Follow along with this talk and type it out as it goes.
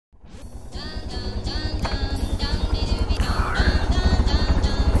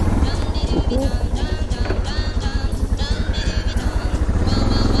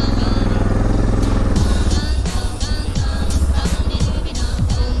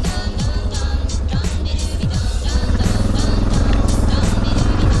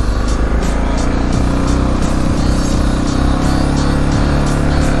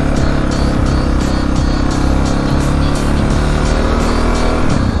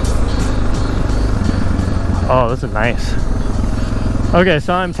Oh, this is nice. Okay,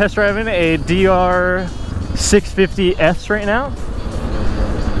 so I'm test driving a Dr650 right now.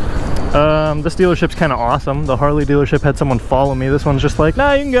 This dealership's kind of awesome. The Harley dealership had someone follow me. This one's just like,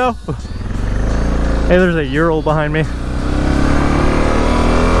 nah, you can go. Hey, there's a Ural behind me.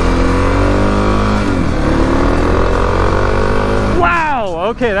 Wow,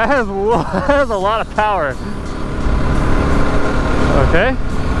 okay, that has a lot of power. Okay.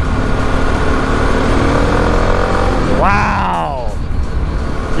 Wow.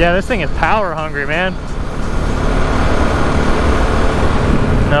 Yeah, this thing is power hungry, man.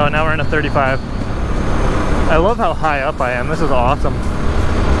 No, now we're in a 35. I love how high up I am. This is awesome.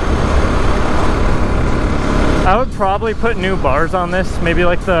 I would probably put new bars on this, maybe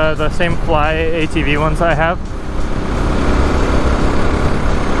like the same Fly ATV ones I have.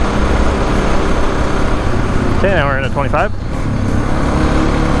 Okay, now we're in a 25.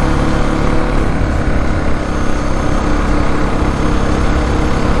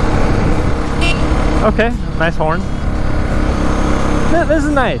 Okay, nice horn. This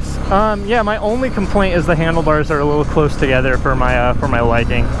is nice. Yeah, my only complaint is the handlebars are a little close together for my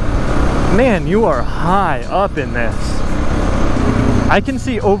liking. Man, you are high up in this. I can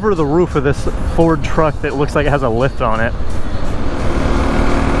see over the roof of this Ford truck that looks like it has a lift on it.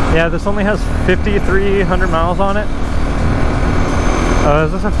 Yeah, this only has 5,300 miles on it. Oh,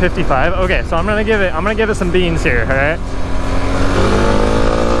 is this a 55? Okay, so I'm gonna give it some beans here, all right?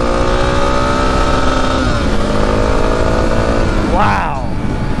 Wow.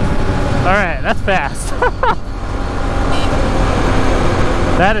 All right, that's fast.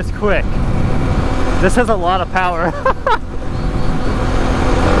 That is quick. This has a lot of power.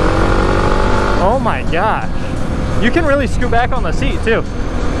 Oh my gosh. You can really scoot back on the seat too.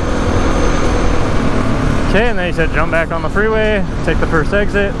 Okay, and then he said jump back on the freeway, take the first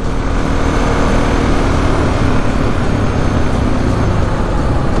exit.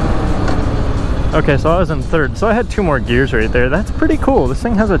 Okay, so I was in third, so I had 2 more gears right there. That's pretty cool. This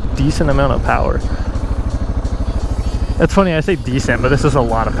thing has a decent amount of power. It's funny, I say decent, but this is a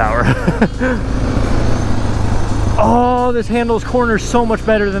lot of power. Oh, this handles corners so much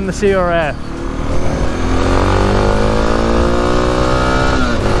better than the CRF.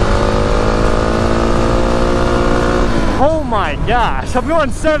 Oh my gosh, I'm going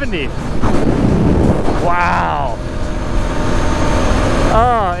 70. Wow.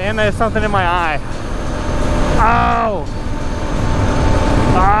 Oh, and there's something in my eye. Ow!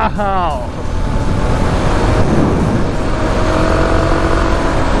 Ow!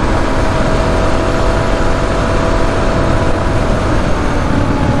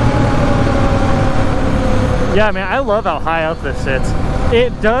 Yeah, man, I love how high up this sits.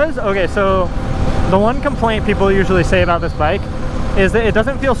 It does, okay, so the one complaint people usually say about this bike is that it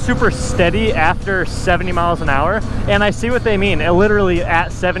doesn't feel super steady after 70 miles an hour, and I see what they mean. It literally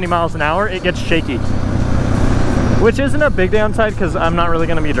at 70 miles an hour it gets shaky, which isn't a big downside because I'm not really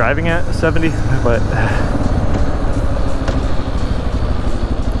going to be driving at 70, but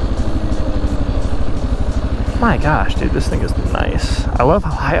my gosh, dude, this thing is nice. I love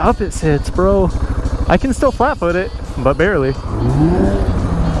how high up it sits, bro. I can still flat foot it, but barely.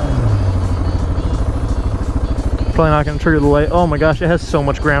 Probably not gonna trigger the light. Oh my gosh, it has so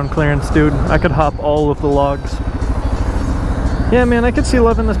much ground clearance, dude. I could hop all of the logs. Yeah, man, I could see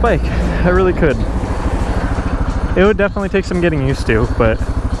loving this bike. I really could. It would definitely take some getting used to, but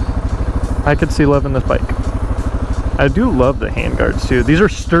I could see loving this bike. I do love the handguards too. These are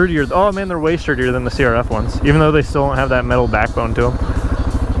sturdier. Oh man, they're way sturdier than the CRF ones, even though they still don't have that metal backbone to them.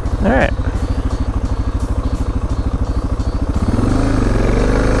 All right.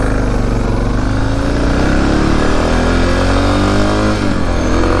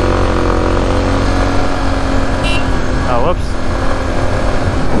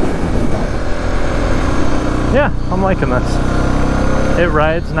 Yeah, I'm liking this. It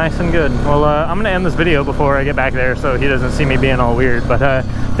rides nice and good. Well, I'm gonna end this video before I get back there so he doesn't see me being all weird, but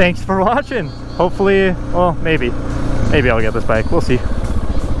thanks for watching. Hopefully, well, maybe I'll get this bike. We'll see.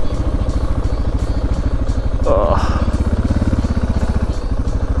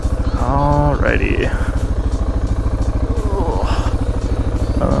 Alrighty.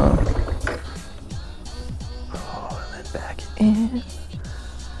 And then back in.